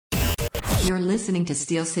You're listening to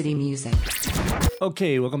Steel City Music.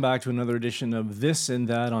 Okay, welcome back to another edition of This and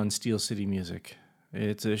That on Steel City Music.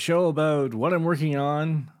 It's a show about what I'm working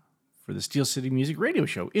on for the Steel City Music radio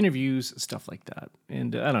show, interviews, stuff like that.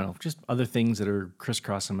 And I don't know, just other things that are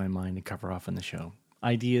crisscrossing my mind to cover off on the show.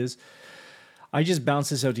 Ideas. I just bounce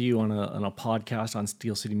this out to you on a podcast on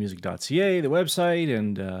steelcitymusic.ca, the website,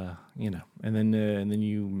 and and then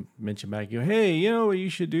you mention back, hey, you know what you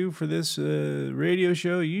should do for this radio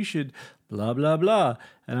show? You should blah blah blah,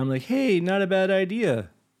 and I'm like, hey, not a bad idea,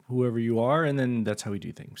 whoever you are, and then that's how we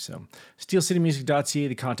do things. So, steelcitymusic.ca,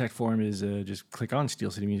 the contact form is just click on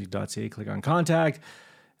steelcitymusic.ca, click on contact,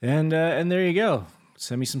 and there you go.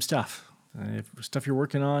 Send me some stuff, stuff you're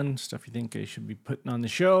working on, stuff you think I should be putting on the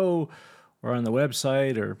show. Or on the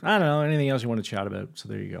website, or I don't know, anything else you want to chat about. So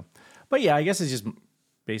there you go. But yeah, I guess it's just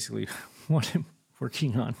basically what I'm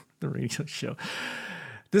working on, the radio show.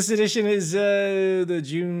 This edition is the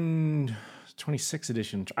June 26th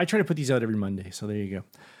edition. I try to put these out every Monday, so there you go.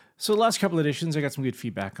 So the last couple editions, I got some good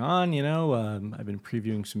feedback on. I've been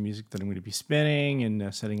previewing some music that I'm going to be spinning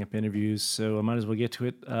and setting up interviews, so I might as well get to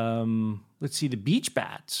it. Let's see, the Beach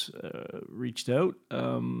Bats reached out.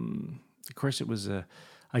 Of course, it was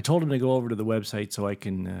I told them to go over to the website so I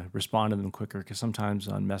can respond to them quicker, because sometimes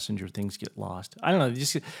on Messenger things get lost. I don't know.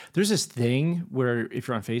 There's this thing where if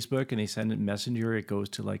you're on Facebook and they send it Messenger, it goes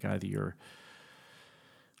to like either your,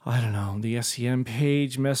 I don't know, the SCM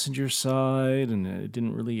page Messenger side, and it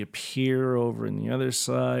didn't really appear over in the other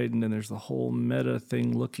side. And then there's the whole meta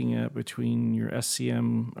thing looking at between your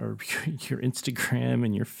SCM or your Instagram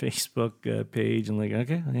and your Facebook page. And like,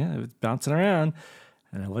 okay, yeah, it's bouncing around.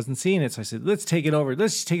 And I wasn't seeing it, so I said, let's take it over.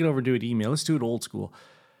 Let's take it over and do it email. Let's do it old school.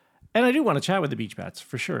 And I do want to chat with the Beach Bats,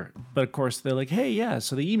 for sure. But, of course, they're like, hey, yeah.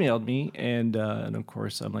 So they emailed me, and of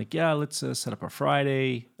course, I'm like, yeah, let's set up a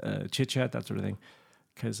Friday, chit-chat, that sort of thing.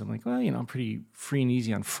 Because I'm like, well, I'm pretty free and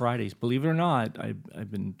easy on Fridays. Believe it or not,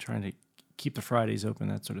 I've been trying to keep the Fridays open,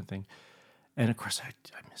 that sort of thing. And, of course, I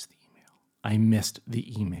missed the email. I missed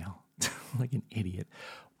the email like an idiot.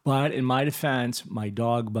 But in my defense, my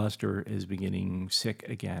dog Buster is beginning sick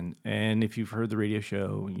again. And if you've heard the radio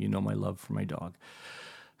show, you know my love for my dog.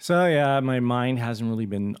 So yeah, my mind hasn't really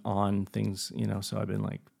been on things, so I've been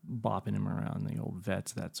like bopping him around the old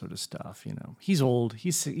vets, that sort of stuff, He's old.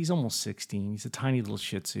 He's almost 16. He's a tiny little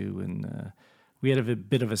Shih Tzu. And we had a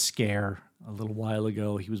bit of a scare a little while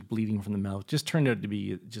ago. He was bleeding from the mouth. Just turned out to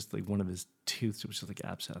be just like one of his tooths. It was just like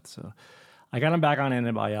abscess. So I got him back on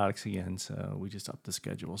antibiotics again, so we just upped the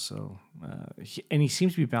schedule. So, he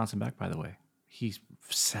seems to be bouncing back, by the way. He's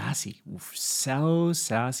sassy, so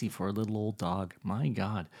sassy for a little old dog. My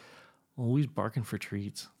God, always barking for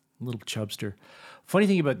treats, little chubster. Funny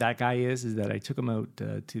thing about that guy is that I took him out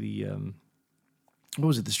to the,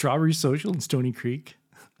 the Strawberry Social in Stony Creek.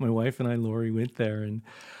 My wife and I, Lori, went there, and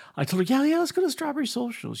I told her, yeah, let's go to Strawberry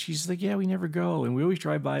Social. She's like, yeah, we never go, and we always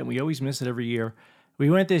drive by, and we always miss it every year. We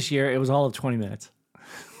went this year. It was all of 20 minutes.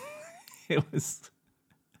 It was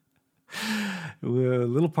a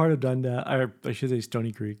little part of Dundas, or I should say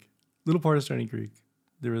Stony Creek. Little part of Stony Creek.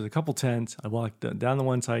 There was a couple tents. I walked down the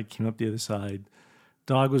one side, came up the other side.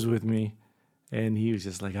 Dog was with me, and he was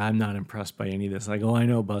just like, I'm not impressed by any of this. Like, oh, I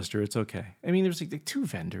know, Buster. It's okay. I mean, there's like two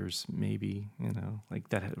vendors, maybe, like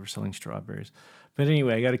that were selling strawberries. But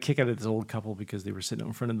anyway, I got a kick out of this old couple because they were sitting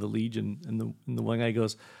in front of the Legion, and the one guy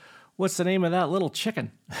goes, what's the name of that little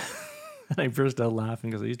chicken? And I burst out laughing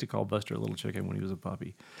because I used to call Buster a little chicken when he was a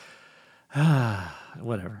puppy.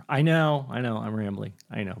 Whatever. I know, I'm rambling.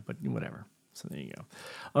 I know, but whatever. So there you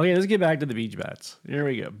go. Okay, let's get back to the Beach Bats. Here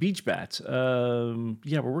we go. Beach Bats.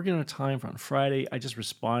 We're working on a time for on Friday. I just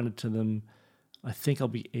responded to them. I think I'll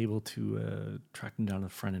be able to track them down to the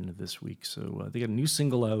front end of this week. So they got a new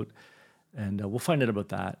single out, and we'll find out about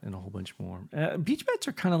that and a whole bunch more. Beach Bats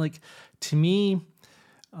are kind of like, to me,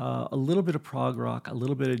 a little bit of prog rock, a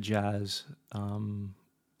little bit of jazz, and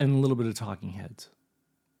a little bit of Talking Heads.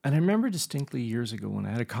 And I remember distinctly years ago when I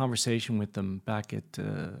had a conversation with them back at,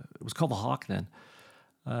 it was called The Hawk then,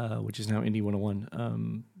 which is now Indie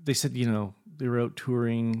 101. They said, they were out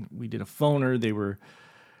touring. We did a phoner. They were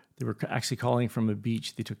actually calling from a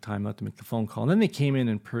beach. They took time out to make the phone call. And then they came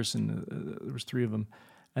in person. There was 3 of them.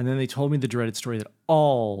 And then they told me the dreaded story that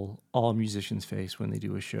all musicians face when they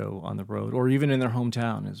do a show on the road, or even in their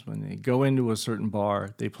hometown, is when they go into a certain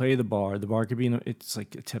bar, they play the bar. The bar could be, it's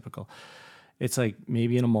like a typical. It's like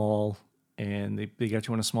maybe in a mall, and they got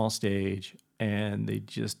you on a small stage, and they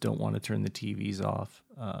just don't want to turn the TVs off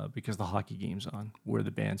because the hockey game's on where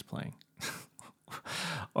the band's playing.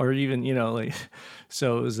 or even like.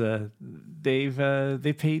 So it was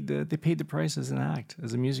they paid the price as an act,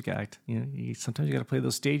 as a music act. Sometimes you got to play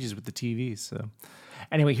those stages with the TVs. So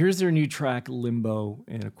anyway, here's their new track Limbo,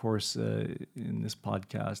 and of course in this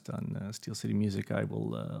podcast on Steel City Music,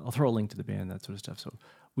 I'll throw a link to the band, that sort of stuff. So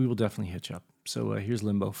we will definitely hitch up. So here's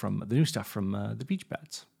Limbo from the new stuff from the Beach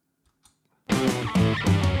Bats.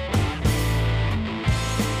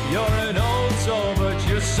 You're an old soul, but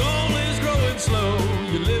your soul is growing slow.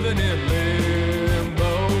 You're living in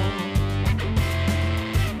limbo.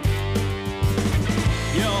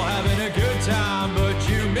 You're having a good time, but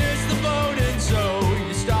you miss the boat, and so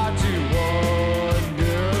you start to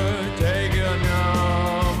wonder, take a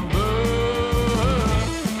number.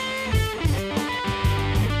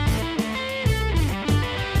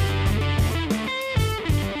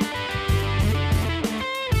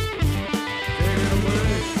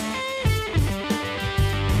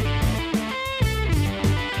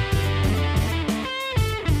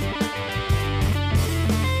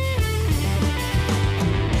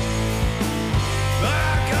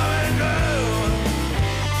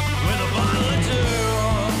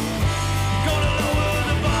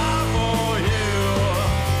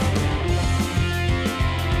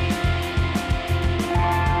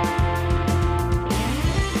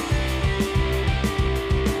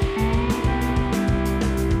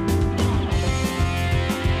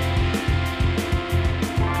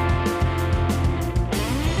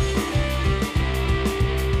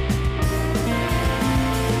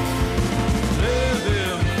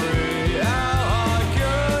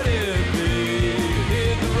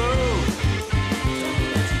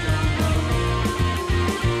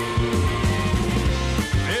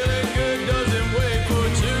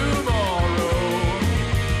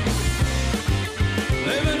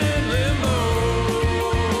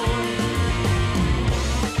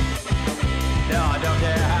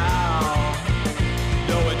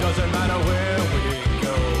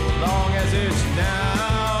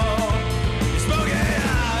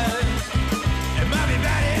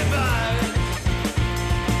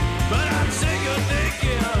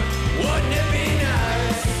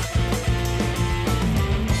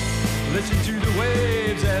 Take it away.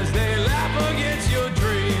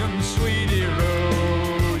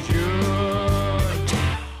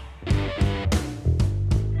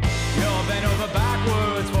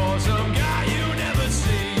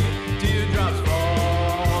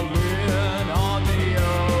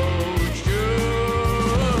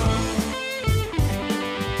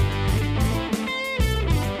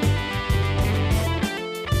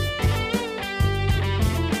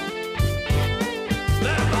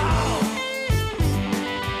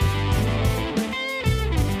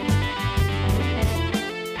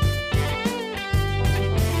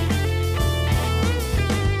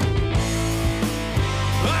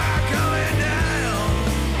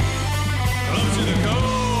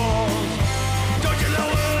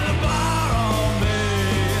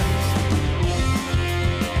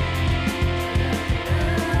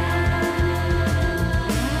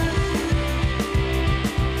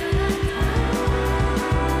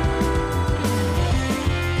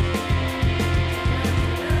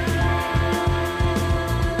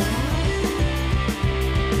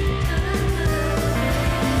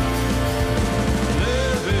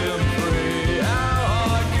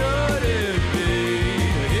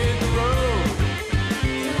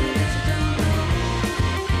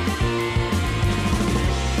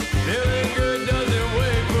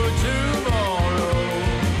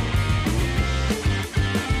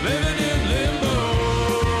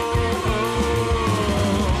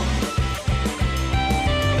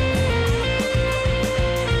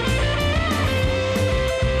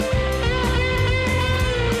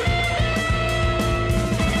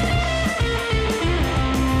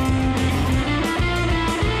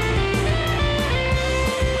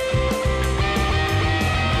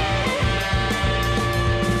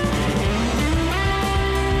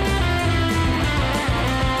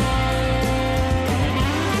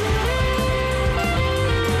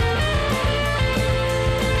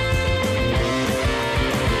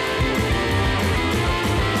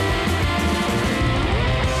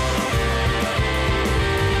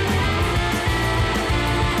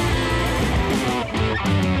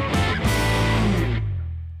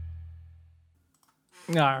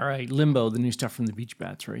 All right, Limbo, the new stuff from the Beach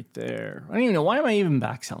Bats right there. I don't even know, why am I even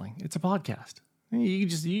back selling? It's a podcast.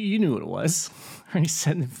 You knew what it was. I already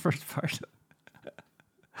said in the first part.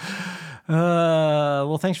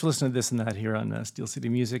 Well, thanks for listening to this and that here on Steel City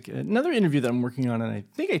Music. Another interview that I'm working on, and I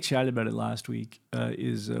think I chatted about it last week,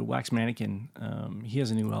 is Wax Mannequin. He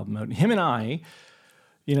has a new album out. Him and I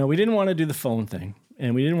we didn't want to do the phone thing,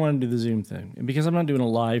 and we didn't want to do the Zoom thing. And because I'm not doing a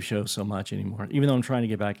live show so much anymore, even though I'm trying to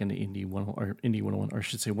get back into Indie 101, or I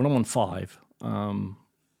should say 101.5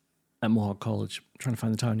 at Mohawk College, trying to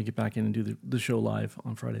find the time to get back in and do the show live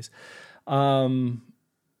on Fridays.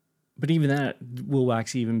 But even that, will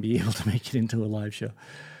Wax even be able to make it into a live show,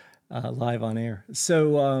 live on air?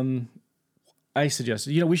 So I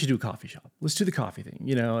suggested, we should do a coffee shop. Let's do the coffee thing.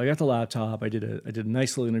 I got the laptop. I did a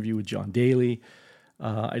nice little interview with John Daly.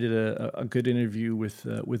 I did a good interview with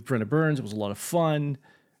Brenna Burns. It was a lot of fun,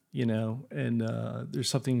 and there's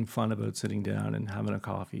something fun about sitting down and having a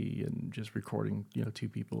coffee and just recording, two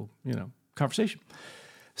people, conversation.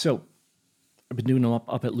 So I've been doing them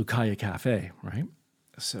up at Lucaya Cafe, right?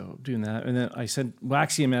 So doing that. And then I sent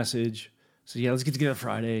Waxy a message. So yeah, let's get together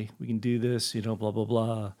Friday. We can do this, blah, blah,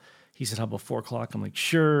 blah. He said, how about 4:00? I'm like,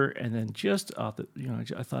 sure. And then just I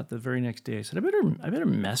thought the very next day, I said, I better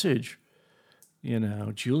message,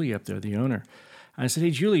 Julie up there, the owner. And I said,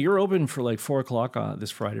 hey, Julie, you're open for like 4:00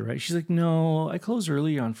 this Friday, right? She's like, no, I close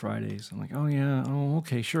early on Fridays. I'm like, oh yeah, oh,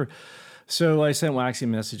 okay, sure. So I sent Waxy a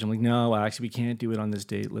message. I'm like, no, Waxy, we can't do it on this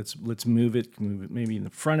date. Let's move it maybe in the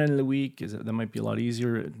front end of the week. That might be a lot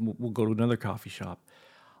easier. We'll go to another coffee shop.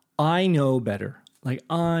 I know better.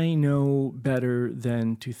 I know better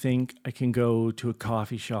than to think I can go to a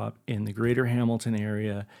coffee shop in the greater Hamilton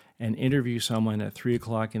area and interview someone at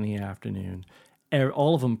 3:00 in the afternoon.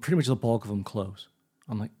 All of them, pretty much the bulk of them, close.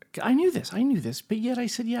 I'm like, I knew this, but yet I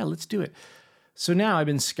said, yeah, let's do it. So now I've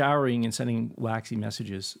been scouring and sending Waxy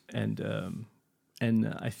messages, and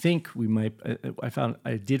I think we might.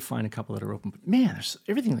 I did find a couple that are open, but man,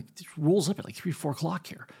 everything just rolls up at 3-4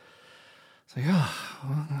 here. It's like, oh,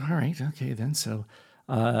 well, all right, okay then. So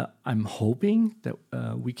I'm hoping that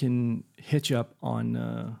we can hitch up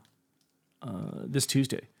on this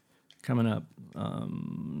Tuesday coming up,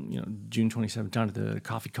 June 27th, down to the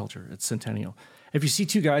Coffee Culture at Centennial. If you see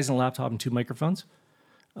two guys on a laptop and two microphones,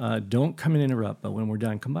 don't come and interrupt, but when we're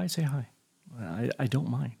done, come by and say hi. I don't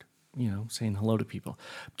mind, saying hello to people.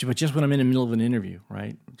 But just when I'm in the middle of an interview,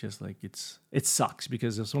 right? Just like it sucks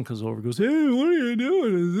because if someone comes over and goes, hey, what are you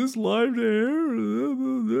doing? Is this live to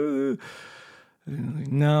air?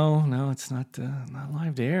 No, it's not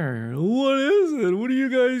live to air. What is it? What do you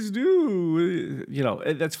guys do?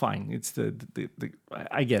 That's fine. It's the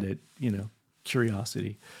I get it,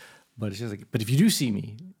 curiosity. But it's just but if you do see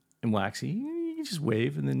me in Waxy, you just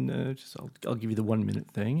wave, and then I'll give you the 1 minute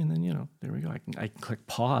thing, and then there we go. I can click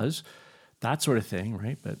pause, that sort of thing,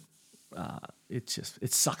 right? But it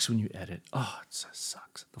sucks when you edit. Oh, it just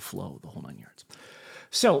sucks. The flow, the whole 9 yards.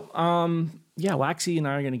 So Waxy and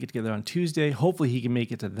I are going to get together on Tuesday. Hopefully he can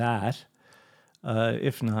make it to that.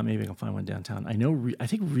 If not, maybe I can find one downtown. I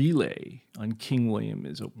think Relay on King William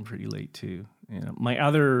is open pretty late too. My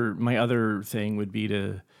other thing would be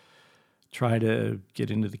to try to get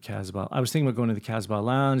into the Casbah. I was thinking about going to the Casbah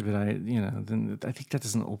Lounge, but then I think that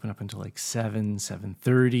doesn't open up until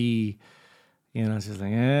 7:30. It's just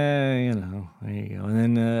like, there you go.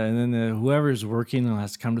 And then whoever's working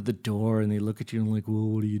has to come to the door, and they look at you and like, well,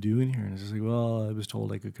 what are you doing here? And it's just like, well, I was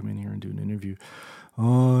told I could come in here and do an interview.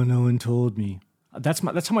 Oh, no one told me. That's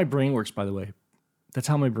how my brain works, by the way. That's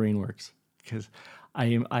how my brain works, because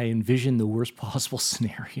I envision the worst possible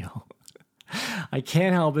scenario. I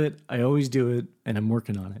can't help it. I always do it, and I'm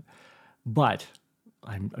working on it. But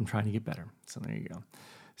I'm trying to get better. So there you go.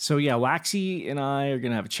 So yeah, Waxy and I are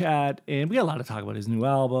gonna have a chat, and we got a lot to talk about his new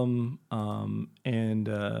album. And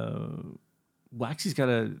Waxy's got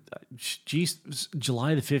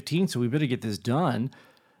July the 15th, so we better get this done.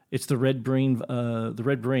 It's the Red Brain, the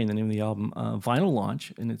name of the album, vinyl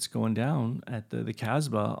launch, and it's going down at the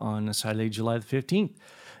Casbah on Saturday, July the 15th.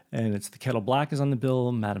 And it's the Kettle Black is on the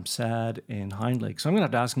bill, Madam Sad, and Hind Leg. So I'm going to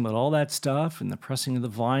have to ask him about all that stuff and the pressing of the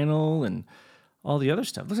vinyl and all the other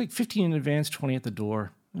stuff. It looks like 15 in advance, 20 at the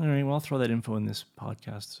door. All right, well, I'll throw that info in this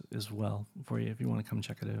podcast as well for you if you want to come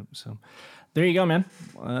check it out. So there you go, man.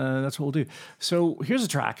 That's what we'll do. So here's a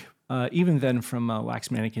track, Even Then, from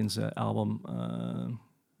Wax Mannequin's album,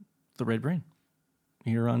 The Red Brain,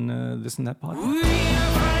 here on This and That podcast. We are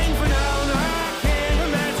fine for now. I can't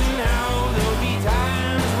imagine how there'll be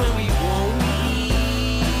times when we won't meet.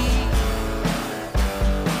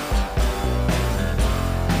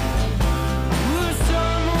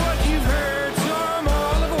 Some of what you've heard, some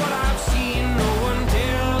all of what I've seen. No one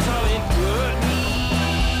tells how it could be.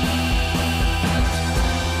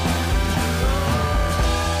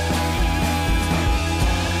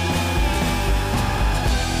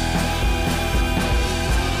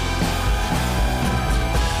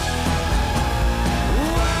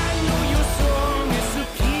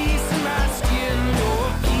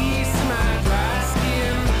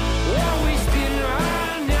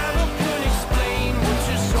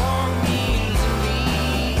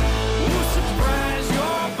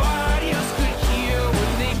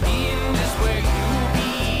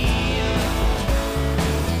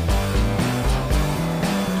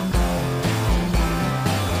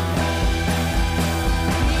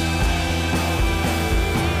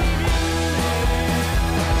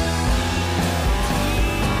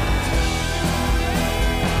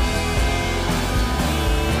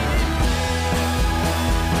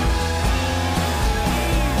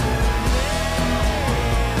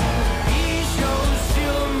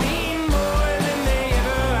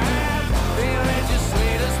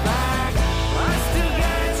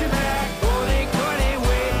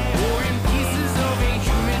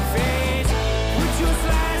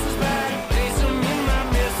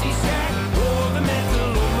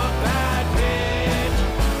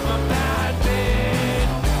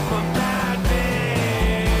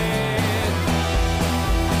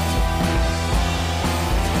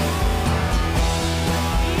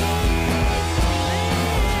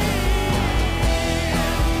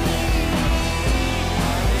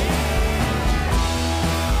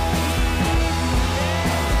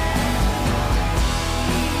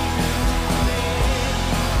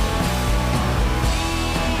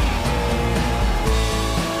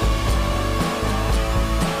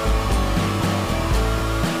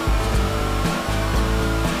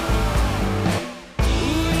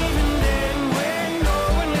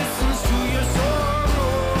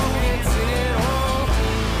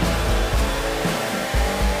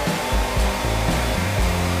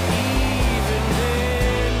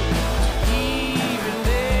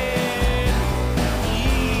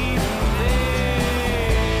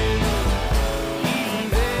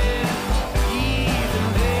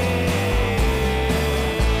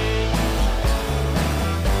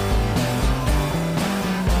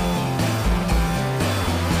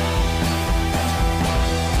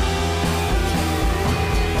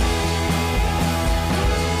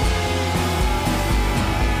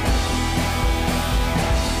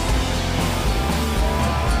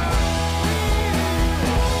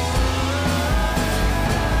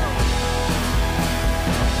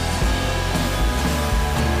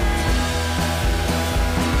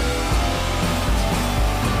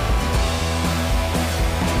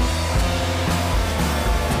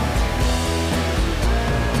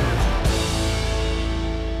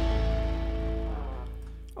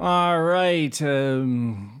 right.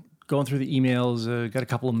 Going through the emails, got a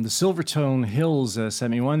couple of them. The Silvertone Hills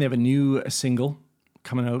sent me one. They have a new single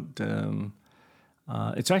coming out.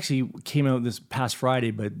 It's actually came out this past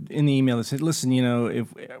Friday, but in the email they said, "Listen, if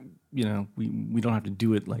we don't have to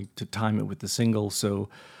do it like to time it with the single, so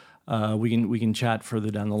we can chat further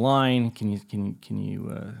down the line. Can you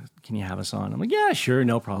have us on?" I'm like, "Yeah, sure,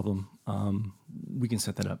 no problem. We can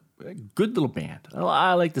set that up." Good little band.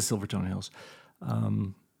 I like the Silvertone Hills.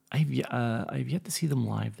 I've yet to see them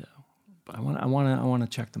live though. But I want to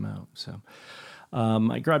check them out. So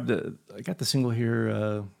I got the single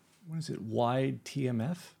here. What is it?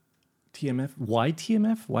 YTMF?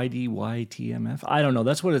 YTMF? YDYTMF? I don't know.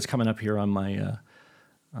 That's what it's coming up here on my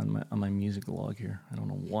music log here. I don't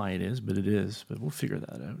know why it is, but it is. But we'll figure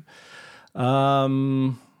that out.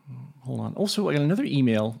 Hold on. Also, I got another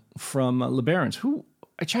email from LeBarons, who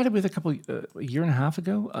I chatted with a year and a half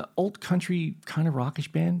ago. Alt country kind of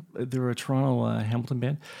rockish band. They're a Toronto Hamilton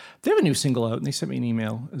band. They have a new single out, and they sent me an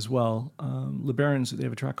email as well. LeBarons, they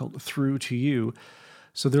have a track called "Through to You."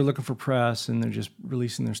 So they're looking for press, and they're just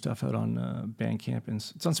releasing their stuff out on Bandcamp, and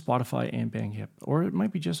it's on Spotify and Bandcamp, or it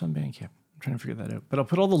might be just on Bandcamp. I'm trying to figure that out. But I'll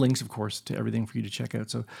put all the links, of course, to everything for you to check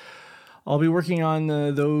out. So I'll be working on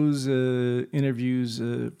those interviews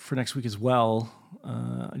for next week as well.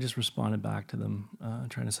 I just responded back to them,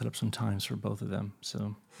 trying to set up some times for both of them.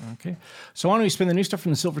 So, okay. So why don't we spin the new stuff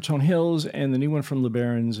from the Silvertone Hills and the new one from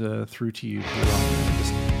LeBarons, "Through to You."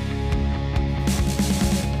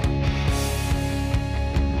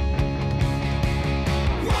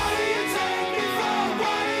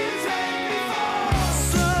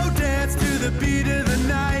 Beat of the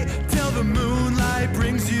night till the moonlight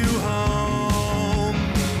brings you home.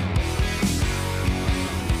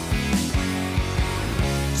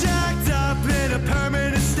 Jacked up in a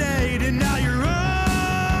permanent state, and now you're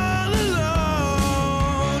all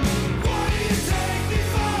alone. What do you take me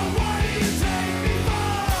for? What do you take me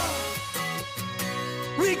for?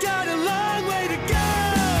 We got a long way to go,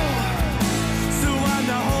 so I'm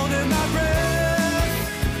not holding my breath.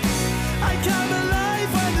 I come alive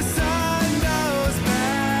when the sun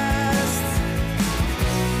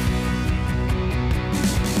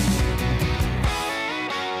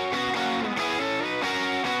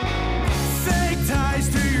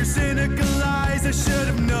cynical lies I should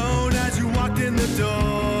have known as you walked in the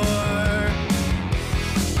door.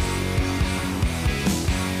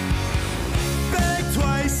 Beg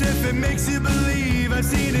twice if it makes you believe I've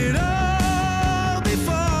seen it all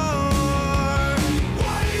before.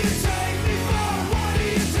 What do you take me for? What do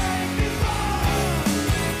you take me for?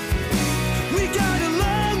 We got a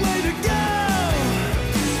long way to go,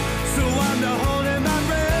 so I'm not holding my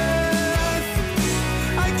breath.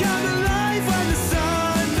 I come alive when the sun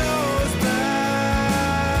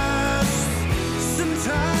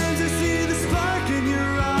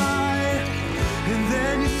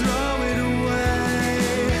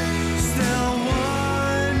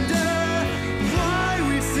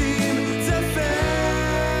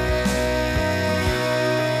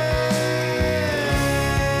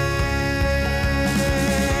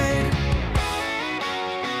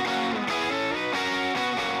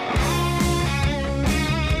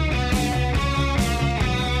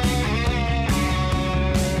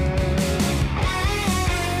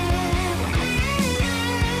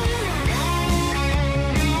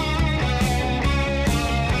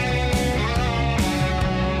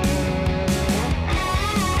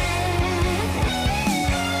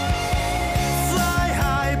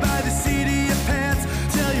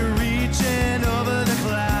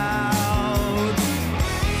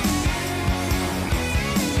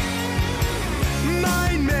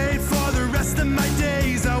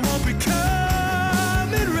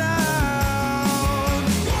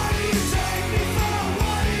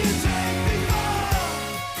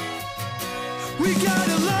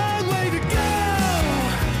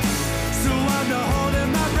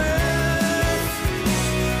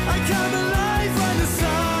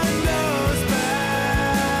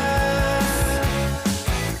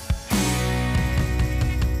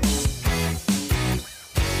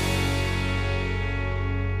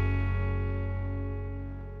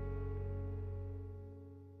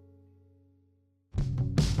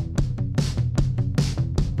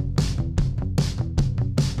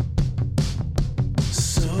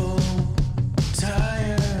so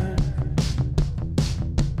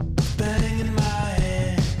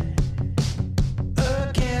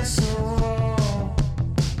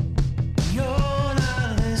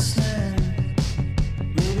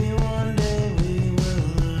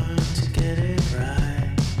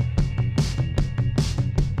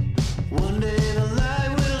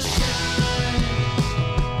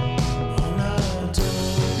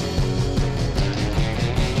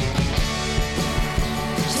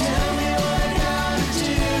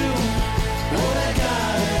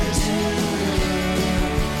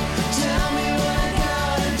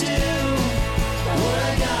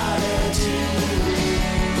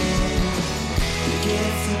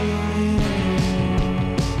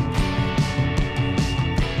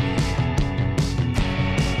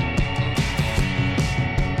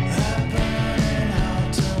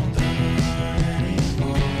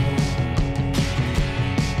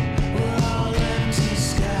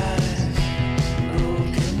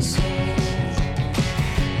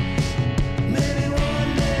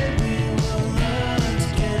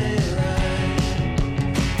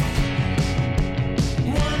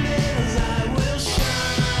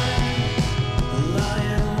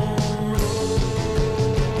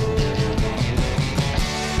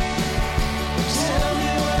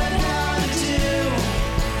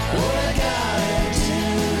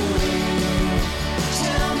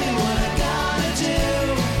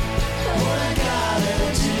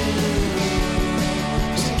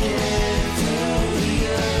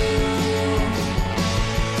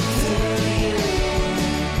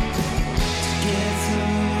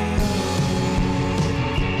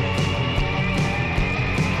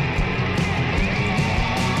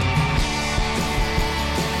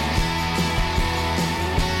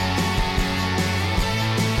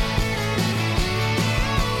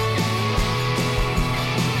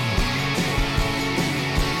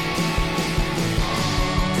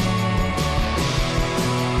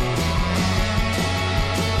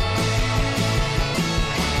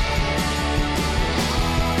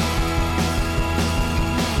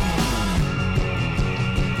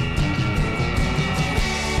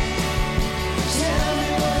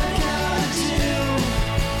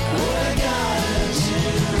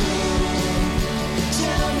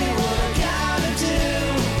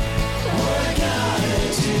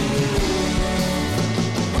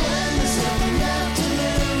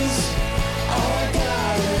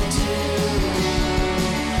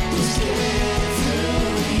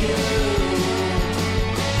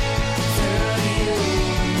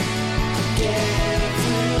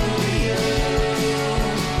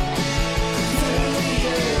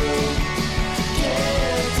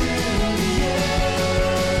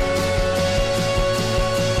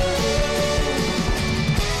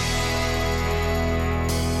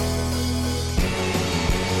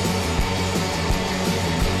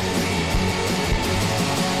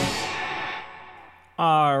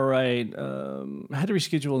All right. I had to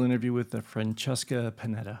reschedule an interview with Francesca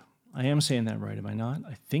Panetta. I am saying that right, am I not?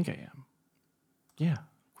 I think I am. Yeah,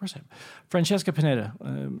 of course I am. Francesca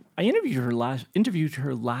Panetta. I interviewed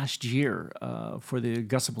her last year for the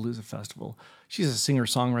Gustapalooza Festival. She's a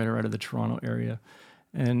singer-songwriter out of the Toronto area.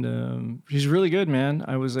 And she's really good, man.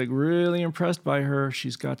 I was like really impressed by her.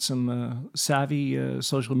 She's got some savvy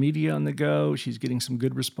social media on the go. She's getting some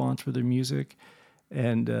good response for their music.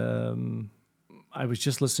 And I was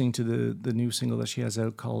just listening to the new single that she has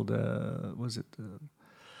out called,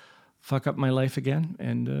 Fuck Up My Life Again.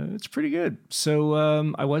 And it's pretty good. So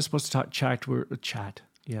I was supposed to chat with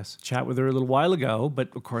her a little while ago.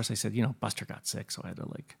 But of course I said, Buster got sick. So I had to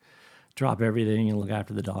drop everything and look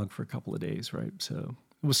after the dog for a couple of days, right? So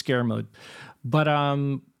it was scare mode. But I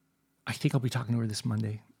think I'll be talking to her this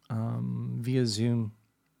Monday via Zoom.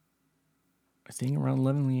 I think around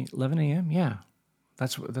 11 a.m. Yeah,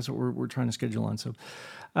 that's what we're trying to schedule on. So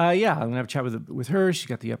I'm gonna have a chat with her. She's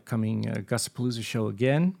got the upcoming Gustapalooza show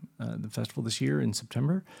again, the festival this year in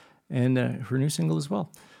September, and her new single as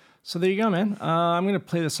well. So there you go, man. I'm gonna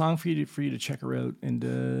play the song for you to check her out, and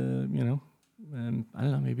I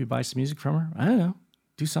don't know, maybe buy some music from her. I don't know,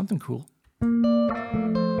 do something cool.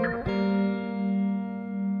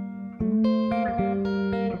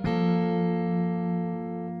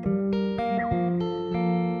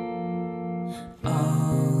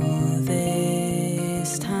 All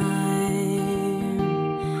this time,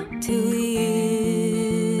 2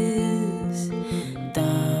 years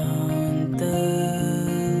down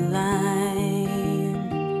the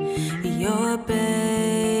line, your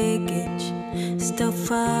baggage still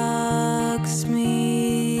fucks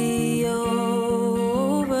me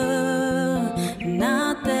over.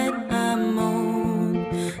 Now that I'm on,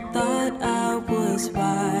 thought I was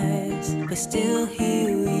wise, but still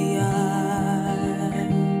here we are.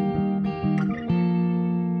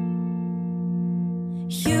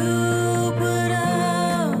 You put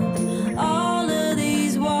up all of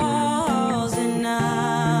these walls, and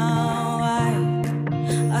now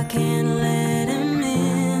I can't let him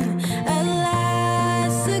in. At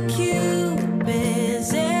last, the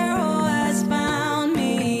Cupid's arrow has found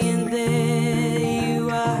me, and there you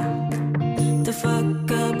are to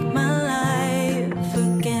fuck up my life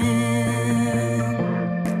again.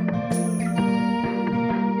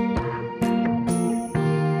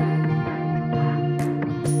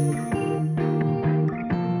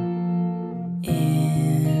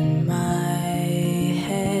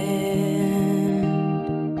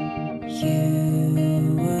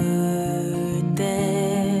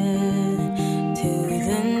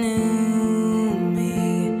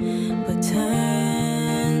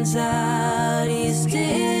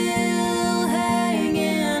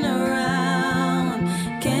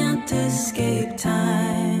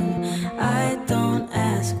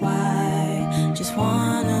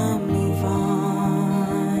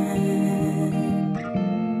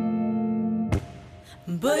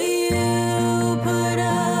 But you put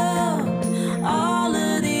up all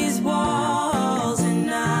of these walls, and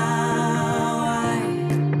now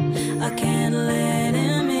I can't let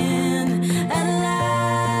him in. At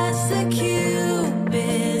last the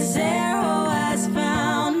Cupid's arrow has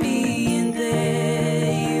found me, and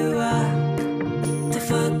there you are to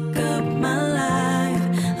fuck up my life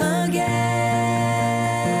again.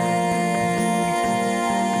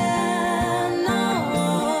 No.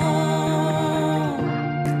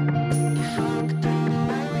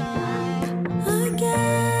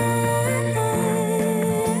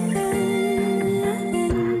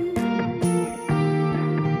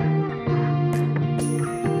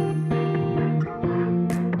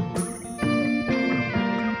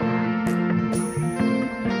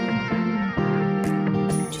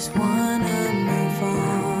 Just wanna move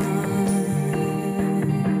on.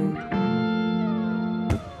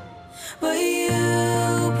 But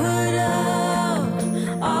you put up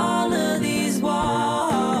all of these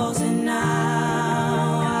walls, and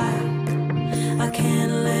now I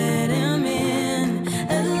can't let him in.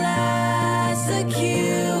 At last the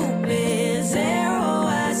Cupid's arrow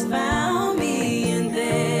has found me, and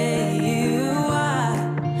there you are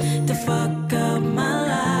to fuck up my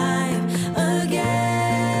life again.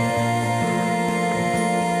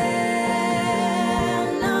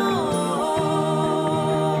 No,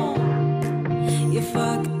 you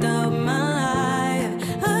fucked up my life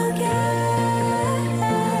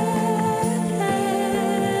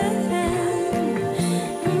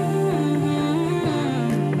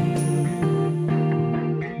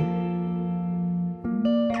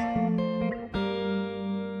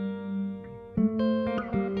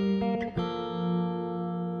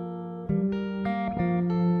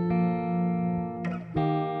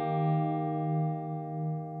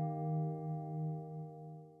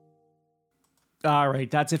All right,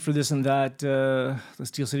 that's it for This and That. The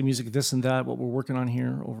Steel City Music, This and That, what we're working on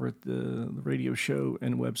here over at the radio show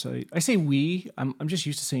and website. I say we. I'm just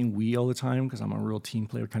used to saying we all the time because I'm a real team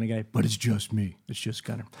player kind of guy, but it's just me. It's just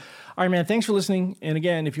Gunner. All right, man, thanks for listening. And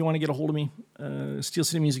again, if you want to get a hold of me,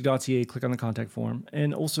 steelcitymusic.ca, click on the contact form.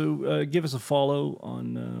 And also give us a follow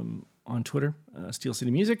on Twitter, Steel City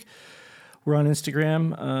Music. We're on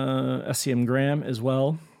Instagram, SCM Gram as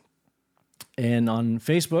well. And on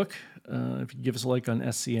Facebook, if you give us a like on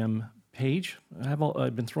SCM page, I've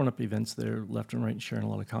been throwing up events there left and right and sharing a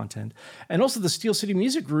lot of content. And also the Steel City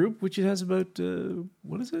Music Group, which has about,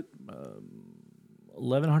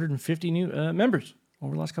 1,150 new members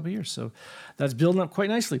over the last couple of years. So that's building up quite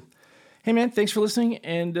nicely. Hey, man, thanks for listening,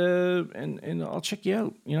 and I'll check you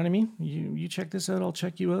out. You know what I mean? You check this out, I'll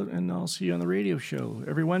check you out, and I'll see you on the radio show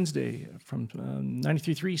every Wednesday from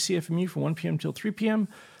 93.3 CFMU from 1 p.m. till 3 p.m.,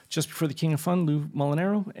 just before the King of Fun, Lou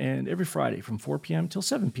Molinaro, and every Friday from 4 p.m. till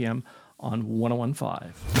 7 p.m. on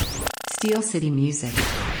 101.5. Steel City Music.